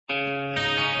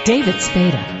David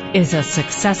Spada is a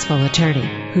successful attorney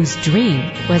whose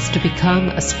dream was to become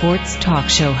a sports talk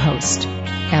show host.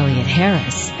 Elliot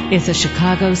Harris is a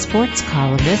Chicago sports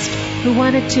columnist who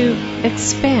wanted to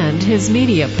expand his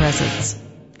media presence.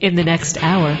 In the next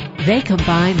hour, they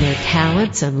combine their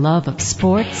talents and love of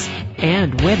sports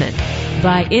and women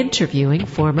by interviewing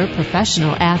former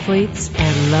professional athletes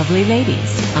and lovely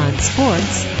ladies on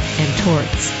sports and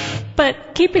torts.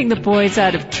 But keeping the boys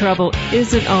out of trouble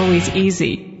isn't always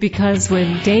easy, because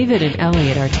when David and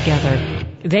Elliot are together,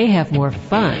 they have more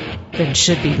fun than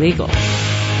should be legal.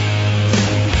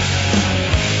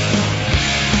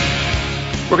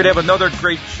 We're going to have another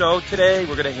great show today.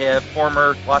 We're going to have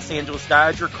former Los Angeles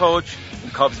Dodger coach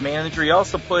and Cubs manager. He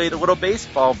also played a little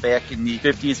baseball back in the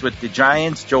 50s with the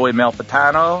Giants, Joey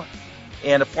Malfitano,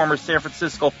 and a former San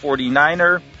Francisco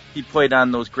 49er. He played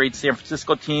on those great San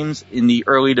Francisco teams in the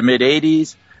early to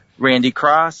mid-'80s. Randy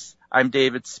Cross. I'm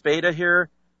David Spada here.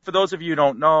 For those of you who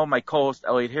don't know, my co-host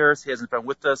Elliot Harris hasn't been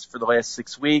with us for the last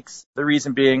 6 weeks. The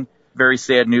reason being, very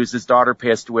sad news, his daughter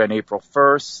passed away on April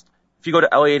 1st. If you go to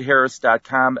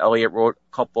ElliotHarris.com, Elliot wrote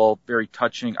a couple very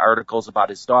touching articles about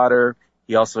his daughter.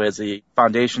 He also has a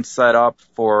foundation set up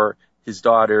for his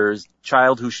daughter's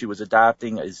child who she was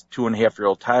adopting, his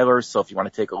 2.5-year-old Tyler. So if you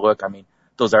want to take a look,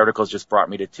 those articles just brought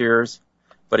me to tears.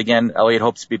 But again, Elliot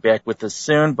hopes to be back with us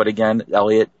soon. But again,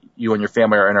 Elliot, you and your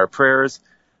family are in our prayers.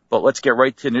 But let's get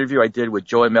right to an interview I did with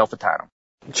Joey Malfitano.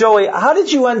 Joey, how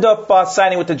did you end up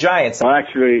signing with the Giants? Well,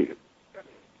 actually,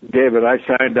 David, I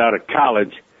signed out of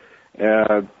college.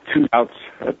 2 outs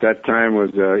at that time was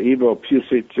Ivo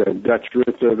Pusic and Dutch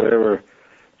Russo. They were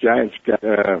Giants.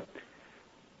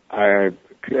 I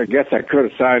guess I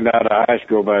could have signed out of high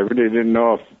school, but I really didn't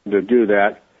know if to do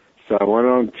that. So I went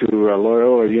on to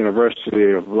Loyola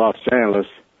University of Los Angeles,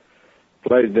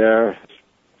 played there,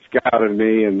 scouted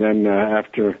me, and then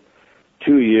after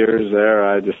 2 years there,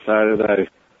 I decided I'd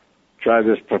try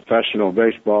this professional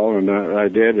baseball, and I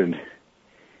did, and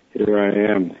here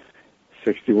I am.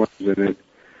 61 in it.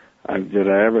 Did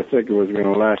I ever think it was going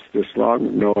to last this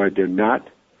long? No, I did not.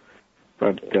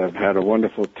 But I've had a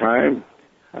wonderful time.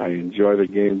 I enjoy the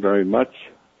game very much.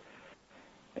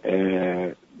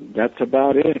 And that's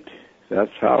about it.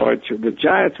 That's how the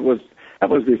Giants that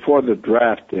was before the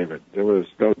draft, David. There was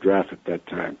no draft at that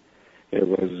time. It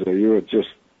was, you were just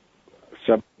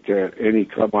subject to any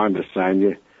club on to sign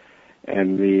you.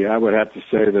 And I would have to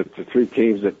say that the 3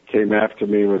 teams that came after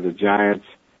me were the Giants,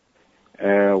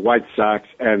 White Sox,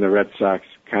 and the Red Sox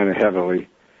kind of heavily.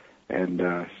 And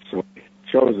so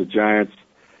I chose the Giants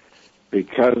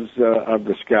because of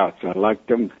the scouts. I liked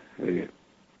them. I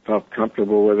felt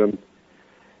comfortable with them.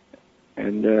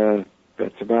 And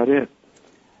that's about it.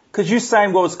 Because you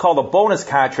signed what was called a bonus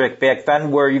contract back then,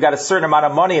 where you got a certain amount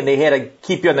of money and they had to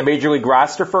keep you on the Major League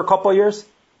roster for a couple of years?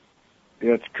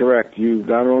 That's correct. You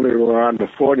not only were on the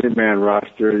 40-man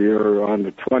roster, you're on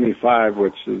the 25,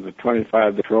 which is the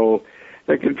 25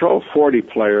 They control 40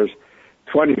 players,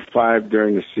 25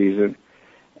 during the season,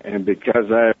 and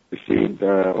because I received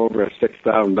over a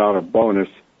 $6,000 bonus,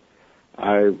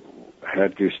 I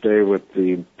had to stay with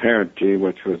the parent team,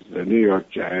 which was the New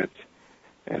York Giants,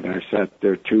 and I sat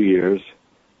there 2 years.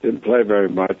 Didn't play very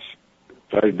much,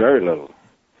 played very little,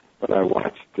 but I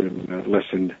watched and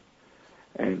listened,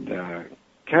 and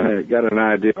kind of got an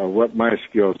idea of what my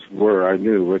skills were. I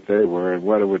knew what they were and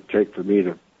what it would take for me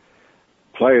to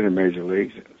play in the major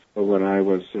leagues. So when I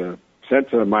was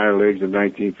sent to the minor leagues in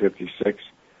 1956,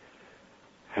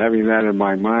 having that in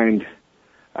my mind,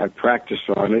 I practiced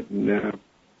on it, and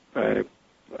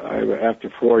after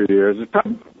 4 years,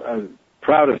 the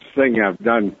proudest thing I've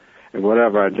done and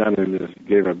whatever I've done in this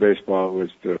game of baseball was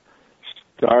to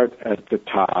start at the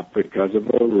top because of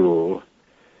a rule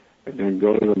and then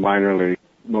go to the minor league.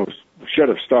 Most should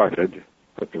have started,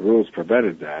 but the rules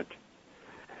prevented that.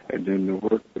 And then to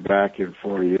work back in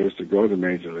 4 years to go to the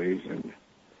major leagues and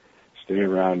stay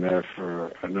around there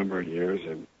for a number of years.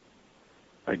 And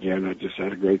again, I just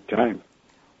had a great time.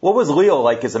 What was Leo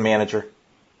like as a manager?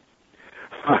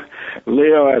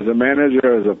 Leo as a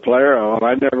manager, as a player,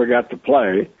 I never got to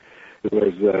play. It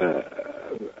was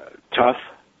tough,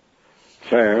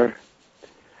 fair.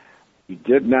 He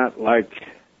did not like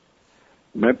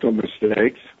mental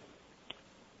mistakes.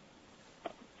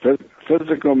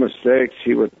 Physical mistakes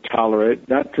he would tolerate,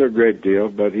 not to a great deal,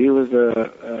 but he was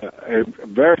a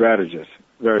very strategist,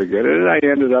 very good. And I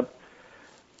ended up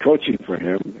coaching for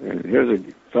him. And here's a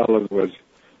fellow that was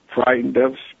frightened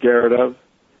of, scared of,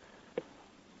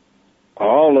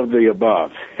 all of the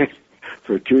above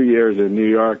for 2 years in New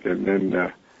York. And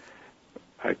then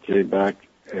I came back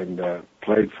and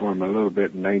played for him a little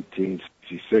bit in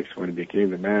 1966 when he became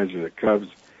the manager of the Cubs.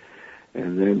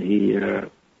 and then he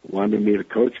wanted me to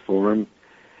coach for him,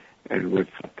 and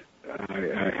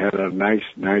I had a nice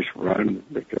run,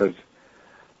 because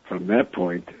from that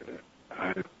point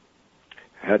I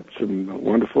had some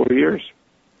wonderful years.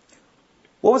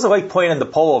 What was it like playing in the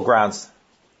Polo Grounds?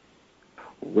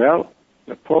 Well,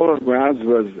 the Polo Grounds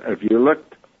was, if you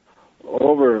looked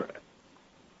over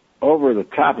the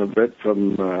top of it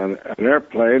from an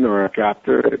airplane or a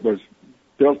copter, it was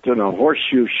built in a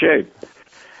horseshoe shape.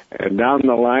 And down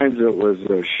the lines it was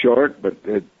short, but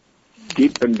it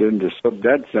deepened into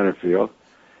dead center field,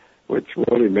 which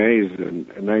Willie Mays in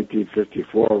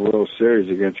 1954 World Series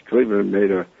against Cleveland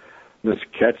made this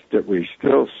catch that we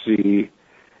still see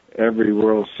every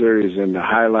World Series in the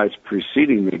highlights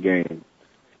preceding the game.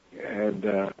 And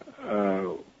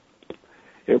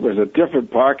it was a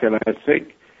different park, and I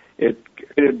think it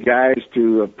created guys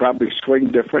to probably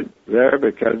swing different there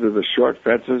because of the short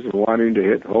fences and wanting to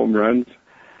hit home runs.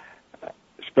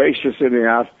 Spacious in the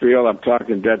outfield, I'm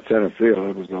talking dead center field.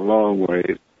 It was a long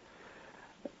ways.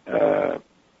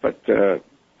 But I'm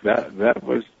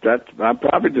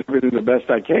probably just doing the best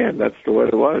I can. That's the way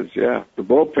it was, yeah. The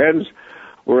bullpens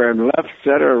were in left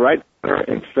center, right center,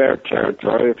 in fair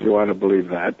territory, if you want to believe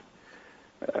that.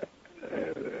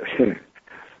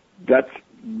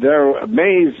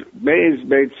 Mays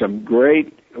made some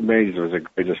great. Mays was the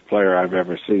greatest player I've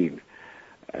ever seen,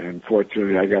 and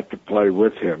fortunately I got to play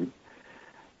with him.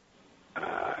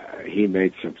 He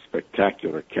made some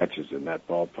spectacular catches in that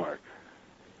ballpark.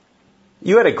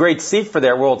 You had a great seat for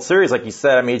that World Series, like you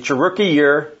said. I mean, it's your rookie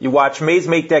year. You watch Mays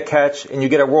make that catch, and you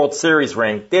get a World Series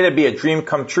ring. That'd be a dream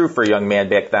come true for a young man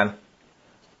back then.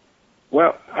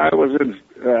 Well, I was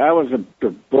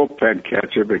the bullpen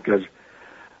catcher because,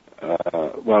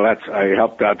 I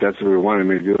helped out. That's what we wanted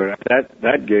me to do.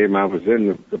 That game, I was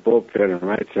in the bullpen in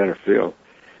right center field,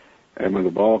 and when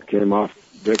the ball came off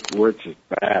Vic Wirtz's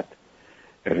bat,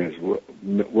 and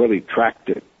Willie tracked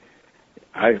it,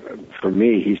 for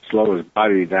me, he slowed his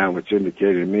body down, which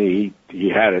indicated to me he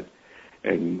had it,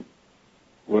 and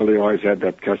Willie always had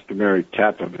that customary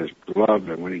tap of his glove,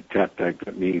 and when he tapped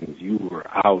that means you were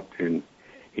out, and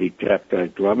he tapped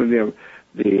that glove. And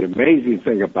the amazing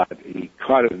thing about it, he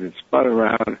caught it and spun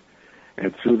around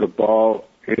and threw the ball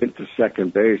into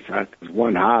second base. It was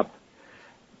one hop,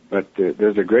 but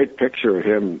there's a great picture of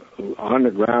him on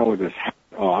the ground with his hat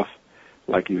off,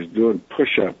 like he was doing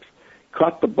push-ups,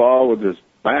 caught the ball with his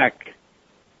back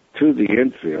to the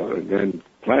infield, and then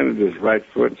planted his right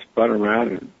foot, spun around,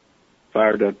 and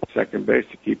fired at second base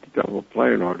to keep the double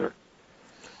play in order.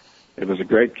 It was a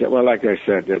great catch. Well, like I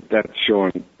said, that's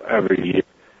shown every year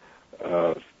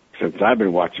since I've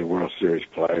been watching World Series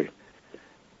play.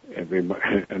 And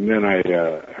then I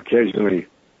occasionally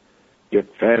get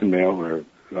fan mail where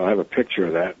I'll have a picture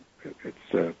of that.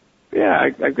 It's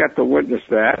I got to witness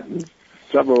that and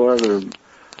several other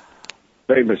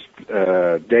famous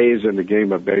days in the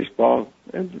game of baseball,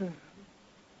 and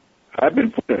I've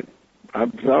been put.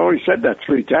 I've already said that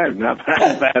 3 times. Now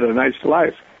I've had a nice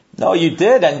life. No, you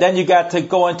did, and then you got to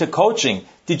go into coaching.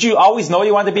 Did you always know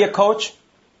you wanted to be a coach?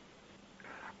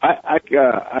 I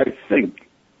think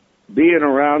being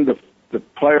around the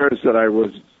players that I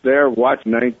was there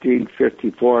watching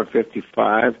 1954,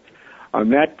 55, on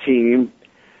that team,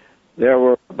 there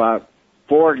were about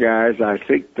 4 guys, I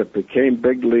think, that became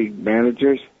big league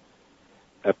managers,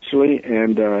 actually,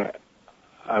 and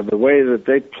the way that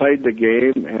they played the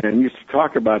game and used to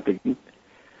talk about the game,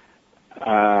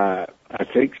 I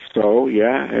think so,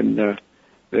 yeah. And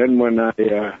then when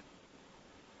I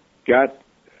got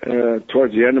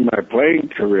towards the end of my playing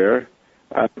career,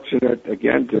 I was fortunate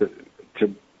again to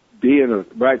be in the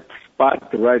right spot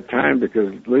at the right time,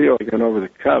 because Leo went over the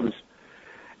Cubs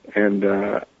and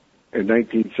in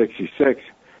 1966,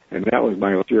 and that was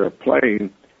my last year of playing,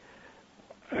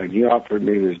 and he offered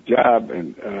me this job,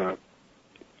 and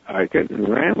I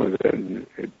ran with it, and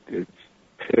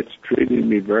it's treated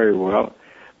me very well.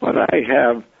 But I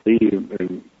have believed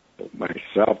in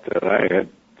myself that I had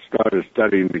started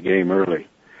studying the game early.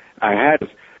 I had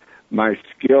my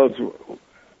skills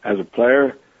as a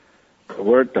player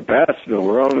weren't the best in the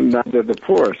world, and neither the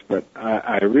poorest, but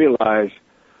I realized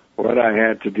what I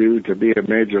had to do to be a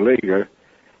major leaguer.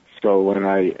 So when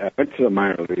I went to the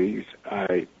minor leagues,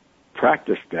 I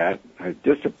practiced that. I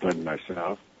disciplined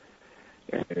myself.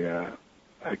 And,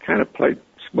 I kind of played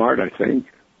smart, I think.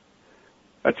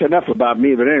 That's enough about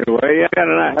me, but anyway,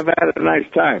 I've had a nice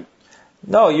time.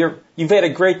 No, you've had a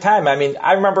great time. I mean,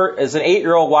 I remember as an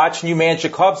 8-year-old watching you manage the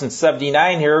Cubs in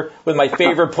 '79 here with my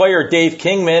favorite player, Dave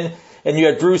Kingman, and you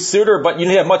had Bruce Sutter, but you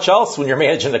didn't have much else when you're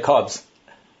managing the Cubs.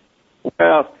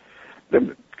 Well,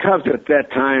 the Cubs at that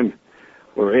time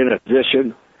were in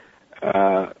addition,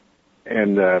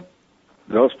 and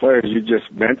those players you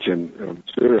just mentioned,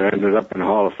 Suter ended up in the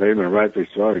Hall of Fame, and rightly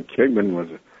so. And Kingman was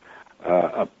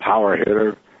a power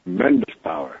hitter, tremendous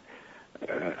power.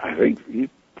 I think he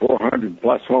 400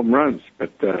 plus home runs,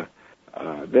 but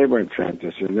they were in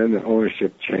transition. Then the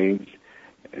ownership changed,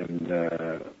 and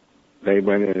they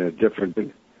went in a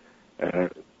different,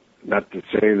 not to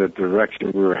say the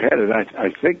direction we were headed.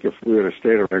 I think if we would have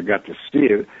stayed over there, got to see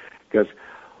it, because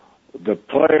the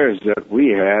players that we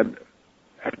had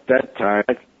at that time,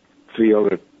 I feel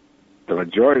that the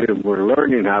majority of them were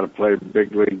learning how to play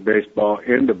big league baseball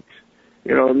in the,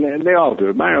 and they all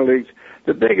do. Minor leagues,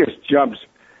 the biggest jumps,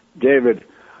 David,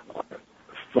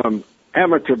 from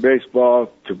amateur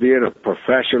baseball to being a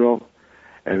professional,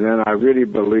 and then I really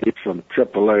believe from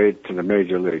AAA to the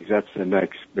major leagues. That's the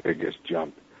next biggest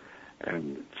jump.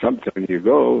 And sometimes you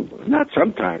go, not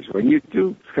sometimes, when you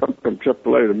do come from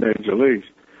AAA to major leagues,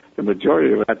 the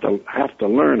majority of them have to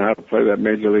learn how to play that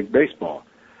Major League Baseball.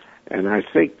 And I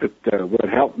think that what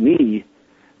helped me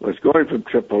was going from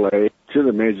AAA to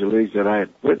the Major Leagues, that I had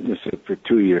witnessed it for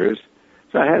 2 years.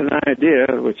 So I had an idea,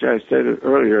 which I said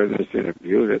earlier in this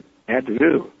interview, that I had to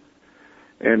do.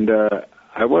 And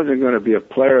I wasn't going to be a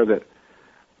player that,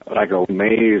 like a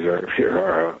Mays or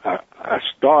a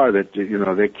star that,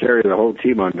 they carry the whole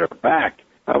team on their back.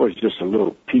 I was just a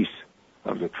little piece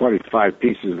of the 25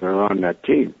 pieces that are on that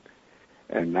team.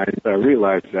 And I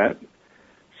realized that.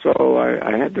 So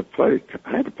I had to play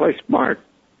smart.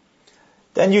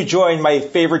 Then you joined my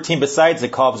favorite team besides the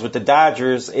Cubs with the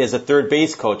Dodgers as a third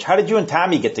base coach. How did you and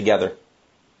Tommy get together?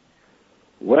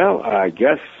 Well, I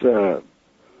guess he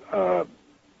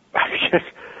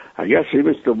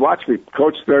was to watch me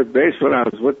coach third base when I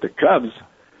was with the Cubs,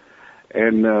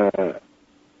 and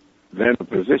then the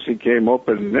position came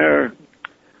open there.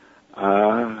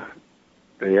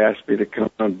 They asked me to come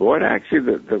on board.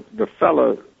 Actually, the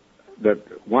fellow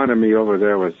that wanted me over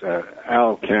there was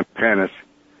Al Campanis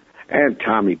and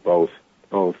Tommy both.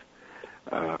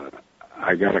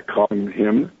 I got a call from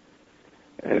him,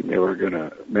 and they were going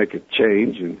to make a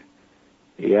change, and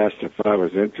he asked if I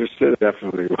was interested. I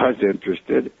definitely was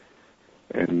interested,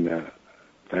 and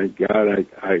thank God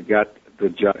I got the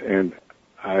job, and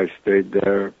I stayed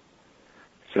there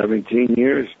 17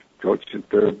 years, coaching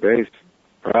third base.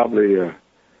 Probably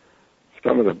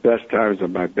some of the best times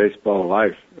of my baseball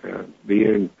life,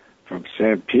 being from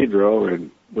San Pedro,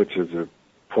 which is a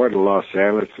port of Los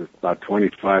Angeles, it's about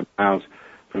 25 miles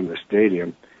from the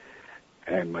stadium,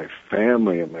 and my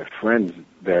family and my friends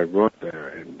there going there,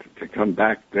 and to come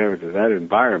back there to that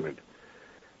environment,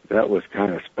 that was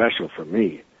kind of special for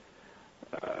me.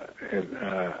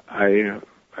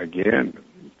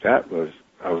 That was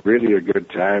really a good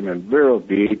time. And Vero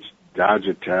Beach,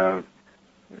 Dodger Town,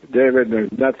 David,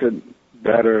 there's nothing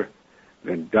better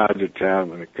than Dodger Town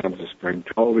when it comes to spring.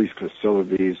 All these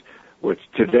facilities, which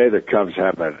today the Cubs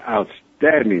have an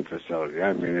outstanding facility.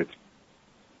 I mean, it's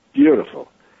beautiful.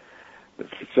 The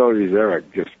facilities there are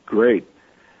just great.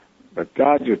 But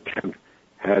Dodger Town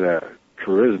had a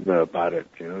charisma about it.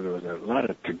 There was a lot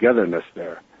of togetherness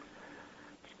there.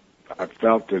 I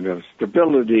felt that the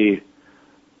stability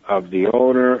of the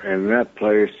owner and that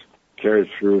place carried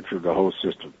through the whole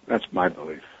system. That's my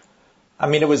belief. I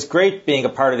mean, it was great being a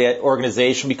part of that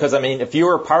organization because, if you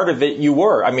were a part of it, you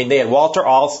were. They had Walter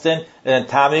Alston and then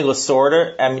Tommy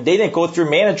Lasorda. They didn't go through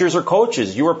managers or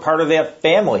coaches. You were part of that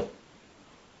family.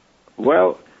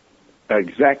 Well,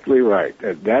 exactly right.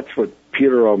 That's what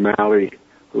Peter O'Malley,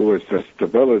 who was the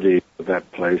stability of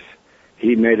that place,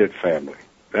 he made it family.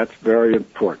 That's very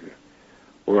important.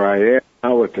 Where I am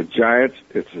now with the Giants,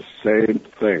 it's the same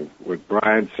thing with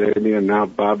Brian Sabian and now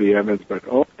Bobby Evans, but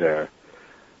over there,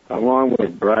 along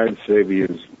with Brian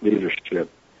Sabian's leadership,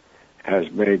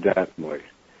 has made that way.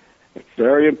 It's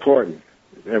very important.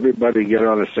 Everybody get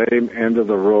on the same end of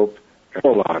the rope and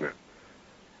pull on it.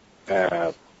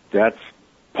 That's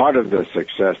part of the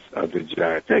success of the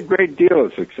Giants. A great deal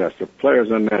of success. The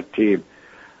players on that team,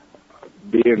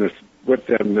 being with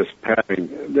them this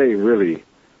passing, they really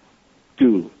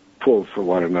do pull for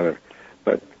one another.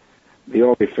 But the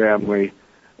only family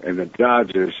and the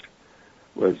Dodgers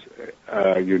was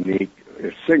unique.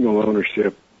 It's single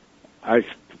ownership. I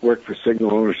worked for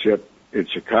single ownership in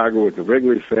Chicago with the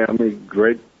Wrigley family,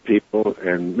 great people,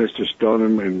 and Mr.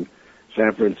 Stoneham in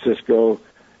San Francisco,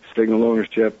 single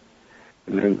ownership,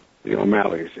 and then the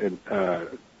O'Malleys. And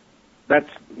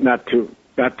that's not too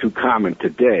common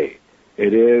today.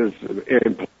 It is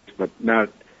in place, but not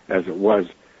as it was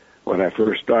when I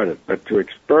first started. But to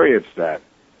experience that,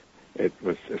 it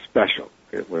was special.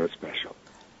 It was special.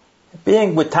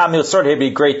 Being with Tommy Lasorda would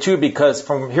be great too, because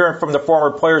from hearing from the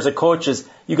former players and coaches,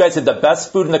 you guys had the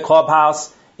best food in the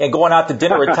clubhouse, and going out to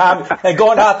dinner with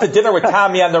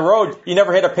Tommy on the road, you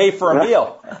never had to pay for a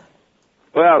meal.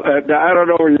 Well, I don't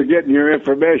know where you're getting your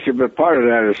information, but part of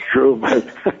that is true.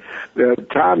 But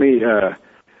Tommy,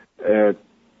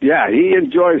 he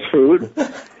enjoys food.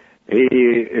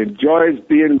 He enjoys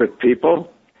being with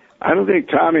people. I don't think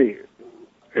Tommy,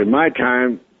 in my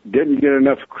time, didn't get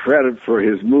enough credit for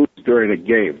his moves during a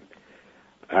game.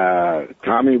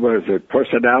 Tommy was a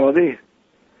personality,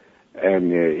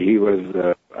 and he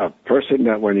was a person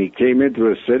that when he came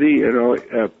into a city,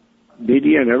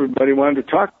 media and everybody wanted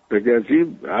to talk, because he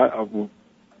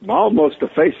almost the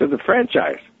face of the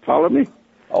franchise. Follow me?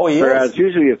 Oh, he Whereas is.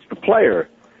 usually it's the player,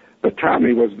 but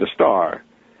Tommy was the star.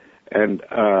 And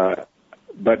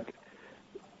but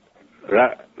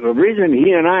the reason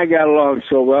he and I got along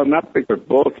so well, not because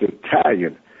we're both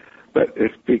Italian, but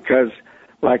it's because,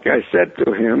 like I said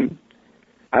to him,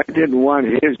 I didn't want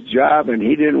his job and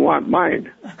he didn't want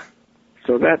mine.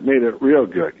 So that made it real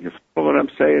good. You follow what I'm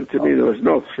saying to me? There was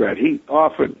no threat. He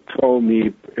often told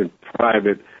me in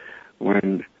private,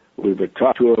 when we would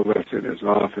talk, two of us in his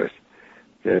office,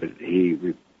 that he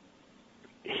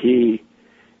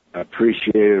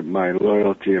appreciated my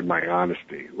loyalty and my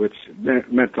honesty, which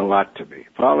meant a lot to me.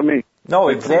 Follow me? No,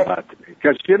 exactly.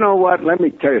 Because you know what? Let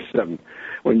me tell you something.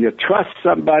 When you trust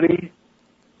somebody,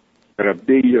 you're going to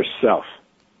be yourself.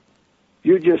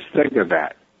 You just think of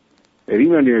that. And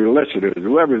even your listeners,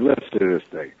 whoever's listening to this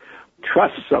thing,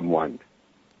 trust someone,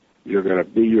 you're going to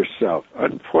be yourself.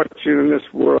 Unfortunately, in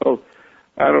this world,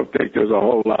 I don't think there's a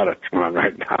whole lot of fun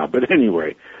right now. But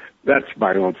anyway, that's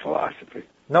my own philosophy.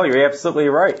 No, you're absolutely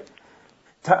right.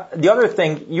 The other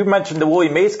thing, you mentioned the Willie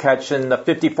Mays catch in the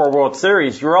 54 World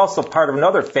Series. You're also part of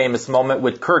another famous moment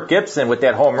with Kirk Gibson with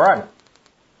that home run.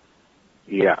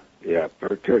 Yeah.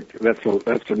 Kirk, that's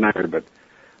a nightmare, but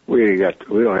we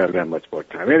don't have that much more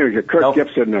time. Anyway, Kirk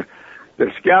Gibson,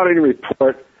 the scouting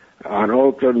report on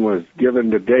Oakland was given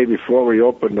the day before we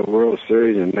opened the World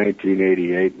Series in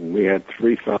 1988, and we had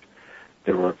three scouts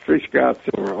that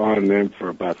were on them for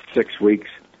about 6 weeks,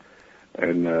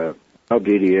 and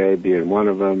LDDA being one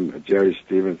of them, Jerry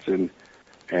Stevenson,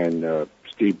 and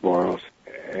Steve Boros.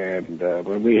 And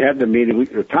when we had the meeting,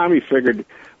 Tommy figured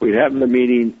we'd have the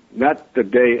meeting not the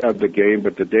day of the game,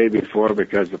 but the day before,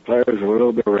 because the players were a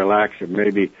little bit relaxed and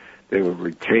maybe they would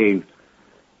retain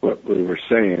what we were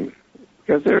saying,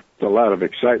 because there's a lot of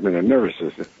excitement and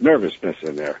nervousness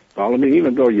in there. Follow me?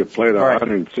 Even though you played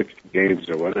 160 games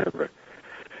or whatever.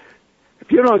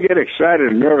 If you don't get excited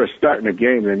and nervous starting a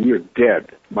game, then you're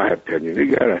dead, in my opinion.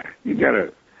 You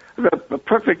gotta. The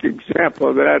perfect example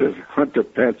of that is Hunter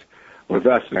Pence with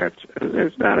us.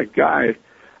 There's not a guy.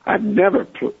 I've never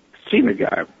seen a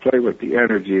guy play with the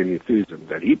energy and enthusiasm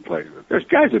that he plays with. There's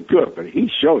guys that do it, but he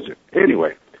shows it.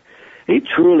 Anyway, he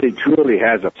truly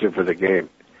has a for the game.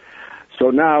 So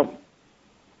now,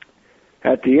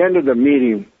 at the end of the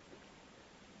meeting,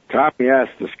 Tommy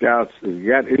asked the scouts, "Have you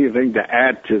got anything to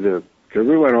add to the?" Because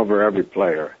we went over every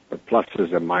player, the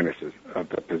pluses and minuses of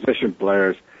the position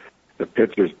players, the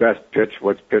pitcher's best pitch,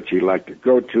 what pitch he liked to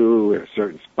go to in a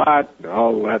certain spot, and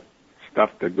all that stuff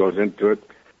that goes into it.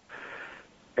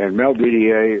 And Mel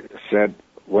Didier said,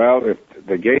 well, if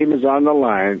the game is on the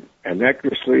line and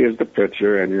Eckersley is the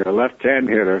pitcher and you're a left-hand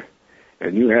hitter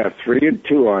and you have 3 and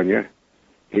 2 on you,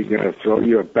 he's going to throw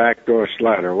you a backdoor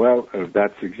slider. Well,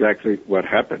 that's exactly what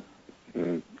happened.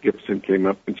 Gibson came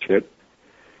up and hit.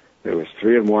 There was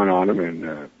 3 and 1 on him,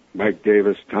 and Mike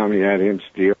Davis, Tommy had him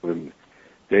steal, and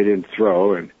they didn't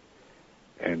throw,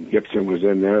 and Gibson was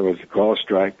in there. It was a call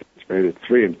strike. It made it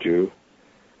 3 and 2,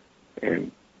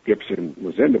 and Gibson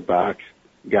was in the box,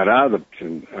 got out of the box,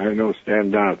 and I know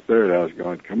standing down at third, I was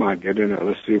going, come on, get in there,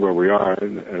 let's see where we are.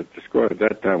 And the score at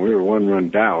that time, we were 1 run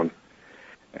down,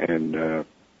 and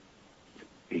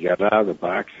he got out of the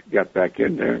box, got back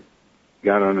in there,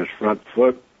 got on his front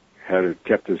foot,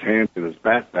 kept his hand in his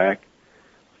bat back,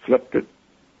 flipped it,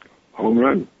 home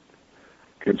run.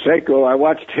 Canseco, I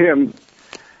watched him,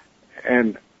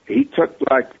 and he took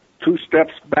like 2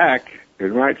 steps back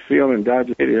in right field and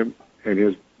dodged him, and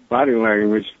his body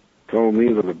language told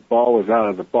me that the ball was out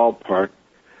of the ballpark,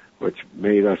 which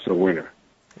made us a winner.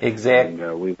 Exactly.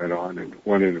 And we went on and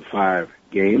won in 5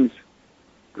 games.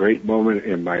 Great moment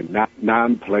in my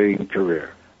non-playing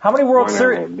career. How many World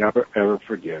Series? I will never, ever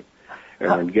forget. And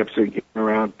when Gibson came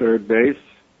around third base,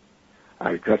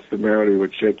 I customarily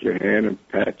would shake your hand and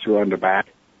pat you on the back.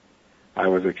 I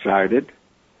was excited.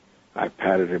 I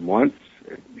patted him once.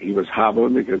 He was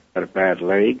hobbling because he had a bad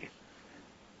leg.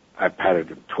 I patted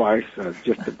him twice. I was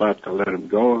just about to let him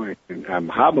go, and I'm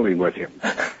hobbling with him.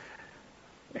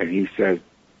 And he says,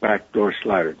 "Backdoor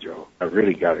slider, Joe." I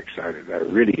really got excited. I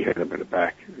really hit him in the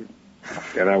back.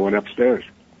 And I went upstairs.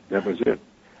 That was it.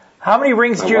 How many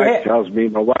rings do you have?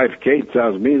 My wife, Kate,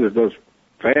 tells me that those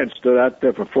fans stood out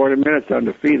there for 40 minutes on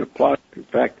their feet applauding. In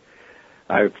fact,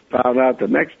 I found out the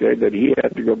next day that he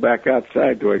had to go back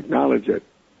outside to acknowledge it.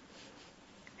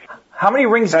 How many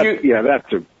rings do you... Yeah,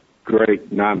 that's a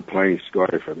great non-playing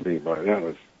story for me, but that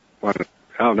was one.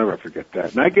 I'll never forget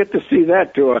that. And I get to see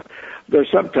that, too.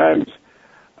 There's sometimes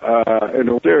in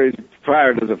the series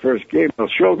prior to the first game, they'll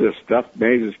show this stuff,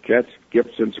 Mays' catch,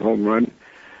 Gibson's home run,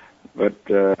 but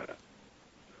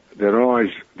they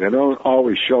don't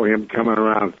always show him coming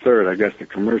around third. I guess the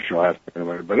commercial has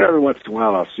to. But every once in a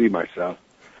while, I'll see myself,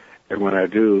 and when I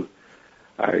do,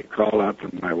 I call out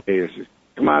from my way and say,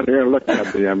 "Come out here and look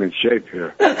at me. I'm in shape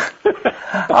here."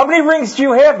 How many rings do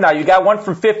you have now? You got one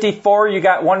from '54. You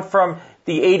got one from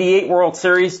the '88 World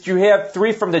Series. Do you have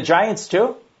 3 from the Giants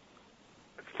too?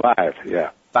 5,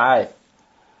 yeah. 5,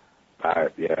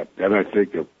 yeah. Then I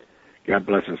think of, God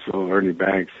bless his soul, Ernie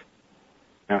Banks.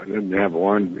 Didn't have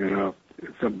one,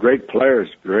 some great players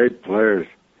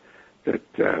that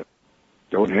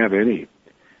don't have any.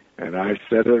 And I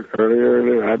said it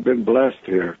earlier, I've been blessed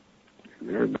here.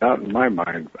 There's no doubt in my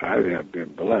mind, I have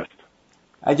been blessed.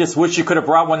 I just wish you could have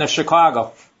brought one to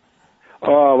Chicago.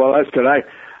 Oh, well, I said,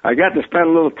 I got to spend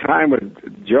a little time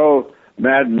with Joe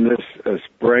Madden this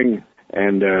spring,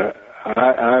 and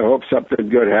I hope something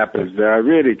good happens there. I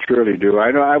really, truly do.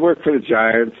 I know I work for the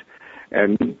Giants,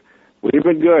 and we've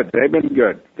been good. They've been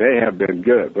good. They have been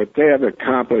good. But they have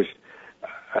accomplished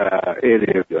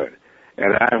it is good.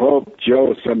 And I hope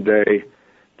Joe someday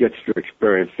gets to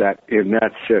experience that in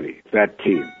that city, that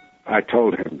team. I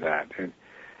told him that. And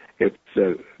it's,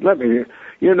 a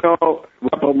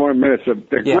couple more minutes.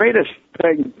 The greatest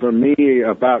thing for me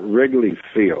about Wrigley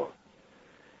Field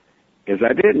is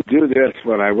I didn't do this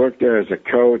when I worked there as a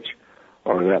coach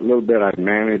or that little bit I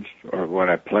managed or when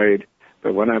I played.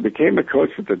 But when I became a coach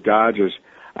with the Dodgers,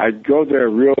 I'd go there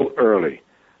real early.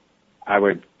 I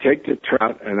would take the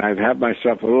trout, and I'd have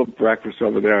myself a little breakfast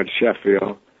over there in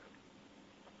Sheffield.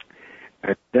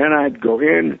 And then I'd go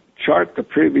in, chart the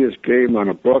previous game on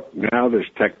a book. Now there's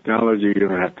technology, you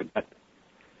don't have to bet.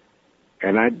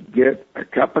 And I'd get a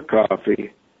cup of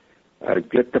coffee.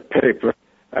 I'd get the paper.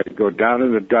 I'd go down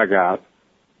in the dugout.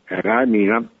 And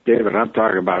I'm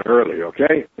talking about early,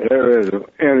 okay? There isn't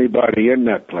anybody in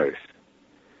that place.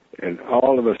 And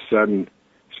all of a sudden,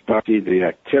 started the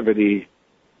activity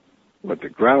with the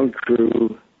ground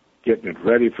crew getting it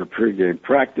ready for pregame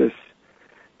practice.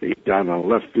 They down on the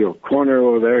left field corner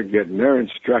over there getting their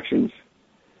instructions.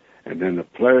 And then the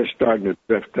players starting to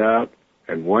drift out.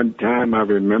 And one time I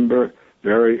remember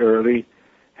very early,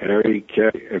 Harry,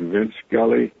 Kay, and Vince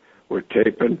Scully were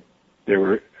taping.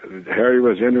 Harry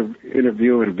was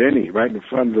interviewing Vinny right in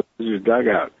front of the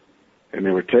dugout, and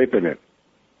they were taping it.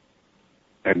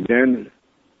 And then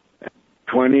at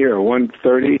 20 or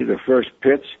 1:30, the first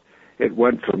pitch, it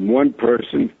went from one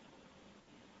person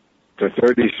to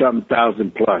 30-something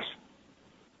thousand plus.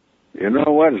 You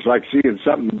know what? It's like seeing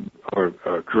something or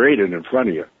created in front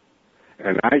of you.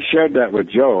 And I shared that with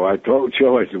Joe. I told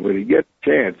Joe, I said, when you get a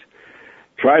chance,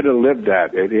 try to live that.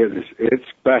 It's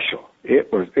special.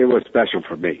 It was special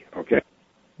for me, okay?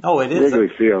 Oh, it is. Wrigley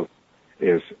Field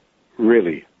is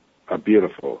really a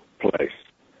beautiful place.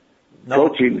 No.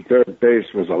 Coaching third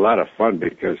base was a lot of fun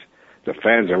because the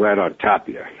fans are right on top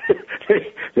of you.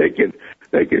 they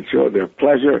can show their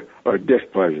pleasure or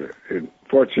displeasure. And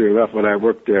fortunately enough, when I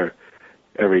worked there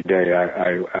every day,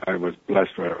 I was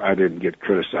blessed where I didn't get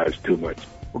criticized too much.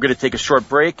 We're going to take a short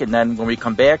break, and then when we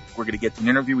come back, we're going to get to an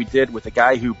interview we did with a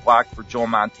guy who blocked for Joe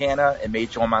Montana and made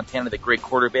Joe Montana the great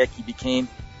quarterback he became,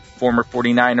 former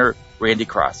 49er Randy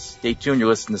Cross. Stay tuned. You're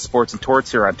listening to Sports and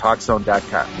Torts here on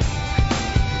TalkZone.com.